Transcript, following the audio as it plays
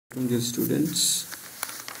Dear students,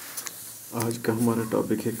 आज का हमारा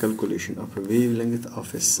टॉपिक है calculation of wavelength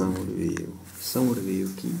of A sound wave. Sound wave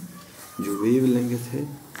की जो वेवलेंथ है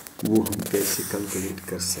वो हम कैसे कैलकुलेट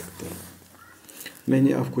कर सकते हैं।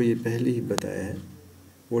 मैंने आपको ये पहले ही बताया है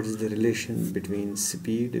what is the relation between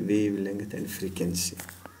speed, wavelength and frequency.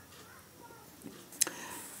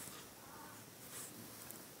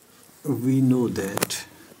 We know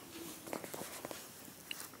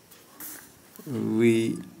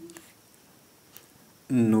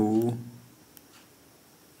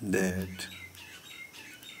that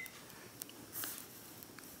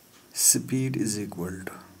speed is equal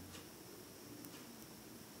to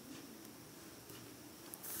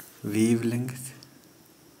wavelength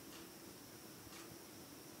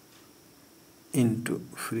into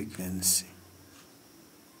frequency।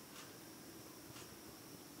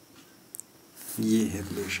 ये है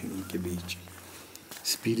रिलेशन इनके बीच।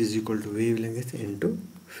 Speed is equal to wavelength into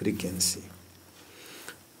frequency.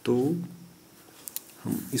 तो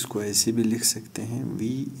हम इसको ऐसे भी लिख सकते हैं, v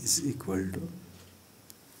is equal to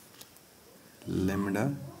lambda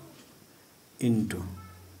into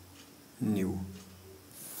new.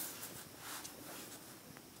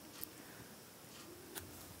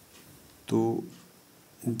 तो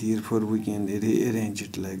therefore we can rearrange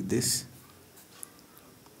it like this.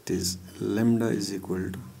 It is lambda is equal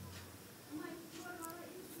to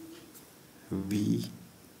v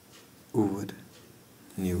over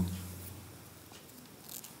nu।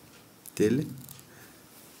 तेल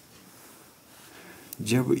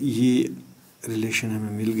जब ये रिलेशन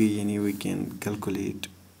हमें मिल गई, यानी we can calculate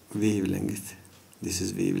wavelength. This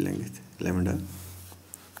is wavelength lambda.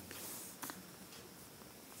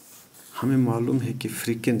 हमें मालूम है कि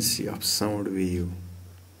frequency of sound wave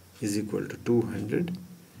is equal to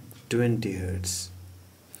 220 hertz.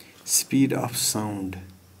 Speed of sound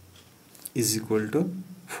is equal to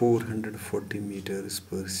 440 meters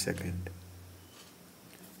per second.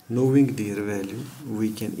 Knowing their value, we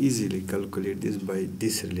can easily calculate this by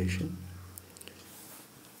this relation.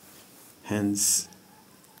 Hence,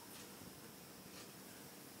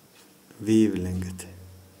 wavelength.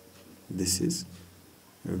 This is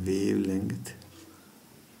wavelength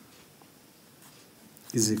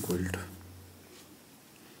is equal to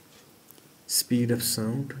speed of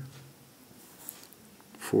sound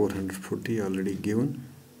 440 already given,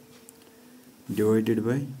 divided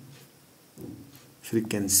by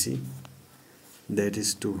frequency, that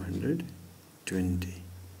is 220.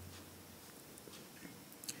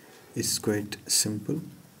 It's quite simple.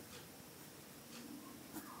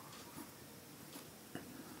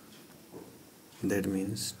 That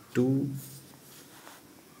means 2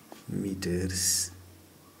 meters.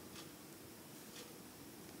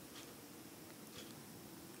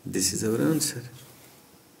 This is our answer.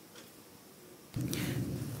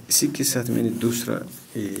 इसी के साथ मैंने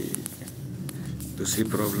दूसरी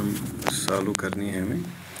problem solve करनी है हमें।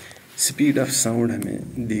 Speed of sound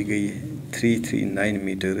हमें दी गई है 339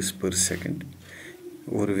 मीटर्स पर सेकंड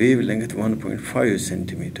और वेवलेंथ 1.5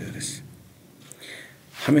 सेंटीमीटर्स।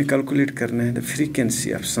 हमें कैलकुलेट करना है the frequency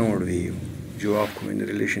of sound wave, जो आपको मैंने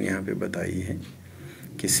रिलेशन यहाँ पे बताई है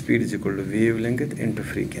कि speed is equal to wavelength into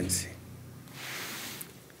frequency.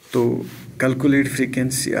 तो calculate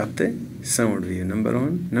frequency of the sound wave, number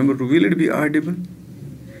 1. Number 2, will it be audible?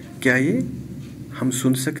 क्या ये हम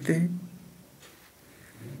सुन सकते हैं?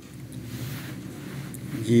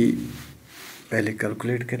 ये पहले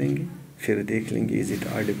कैलकुलेट करेंगे, फिर देख लेंगे is it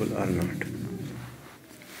audible or not.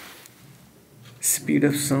 Speed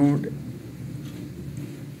of sound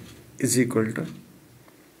is equal to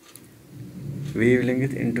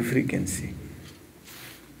wavelength into frequency.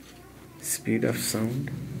 Speed of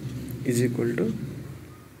sound is equal to,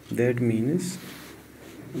 that means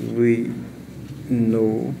we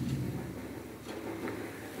know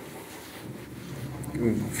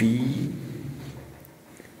v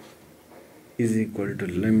is equal to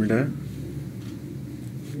lambda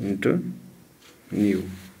into nu।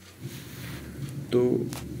 तो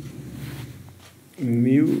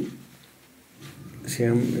mu से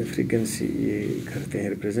हम frequency ये करते हैं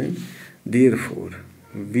represent. Therefore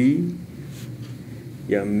v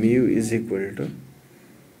या mu is equal to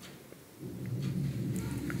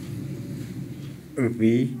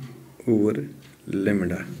we over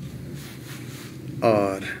lambda,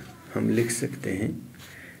 और हम लिख सकते हैं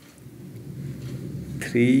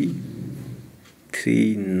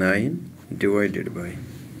 339 डिवाइडेड बाय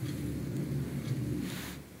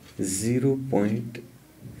 0.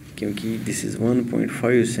 क्योंकि दिस इज़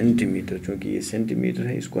 1.5 सेंटीमीटर, क्योंकि ये सेंटीमीटर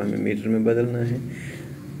है, इसको हमें मीटर में बदलना है,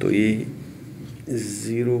 तो ये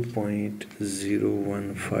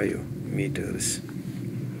 0.015 meters।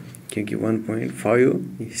 क्योंकि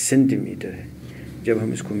 1.5 सेंटीमीटर है। जब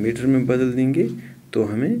हम इसको मीटर में बदल देंगे तो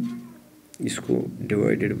हमें इसको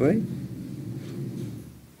डिवाइडेड बाय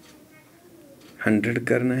 100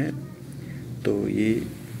 करना है, तो ये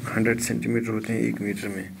 100 सेंटीमीटर होते हैं 1 मीटर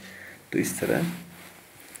में। तो इस तरह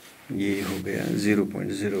ये हो गया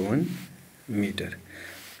 0.01 मीटर।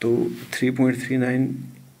 तो 3.39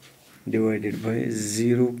 डिवाइडेड बाय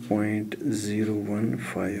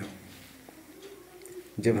 0.015,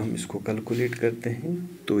 जब हम इसको कैलकुलेट करते हैं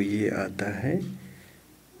तो ये आता है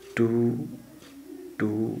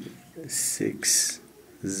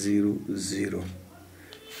 22600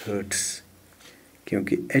 हर्ट्स,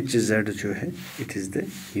 क्योंकि Hz जो है it is the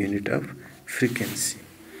unit of frequency.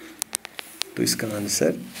 तो इसका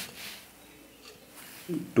आंसर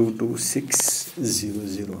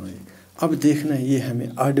 22600 है। अब देखना ये हमें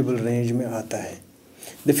ऑडिबल रेंज में आता है।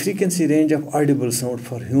 The frequency range of Audible sound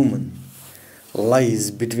for human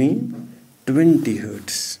lies between 20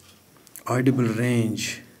 hertz. Audible range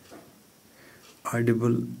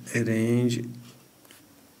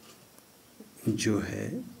जो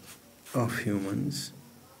है of humans,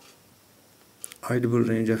 audible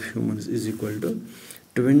range of humans is equal to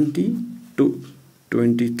 20 to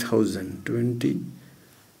 20,000, 20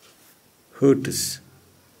 hertz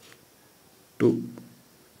to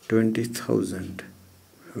 20,000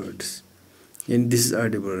 hertz, and this is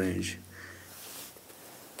audible range।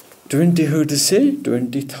 20 hertz से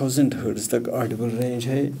 20,000 hertz तक Audible range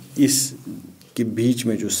है। इस के बीच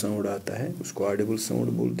में जो sound आता है उसको ऑडिबल साउंड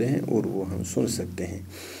बोलते हैं और वो हम सुन सकते हैं।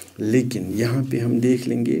 लेकिन यहाँ पे हम देख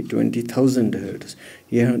लेंगे 20,000 हर्ट्ज,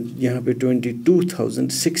 यहाँ पे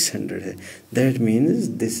 22,600 है। That means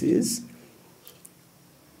this is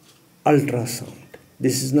ultrasound,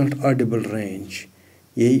 this is not Audible range.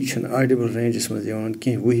 यही छन ऑडिबल रेंजस मज यवान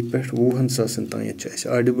कहीं, वही पे 20,000 तायत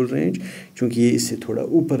ऑडिबल रेंज, क्योंकि ये इससे थोड़ा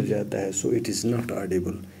ऊपर जाता है, so it is not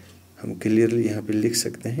Audible. हम क्लियरली यहाँ पे लिख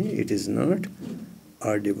सकते हैं इट इज़ नॉट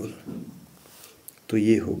ऑडिबल। तो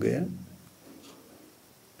ये हो गया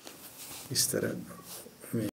इस तरह।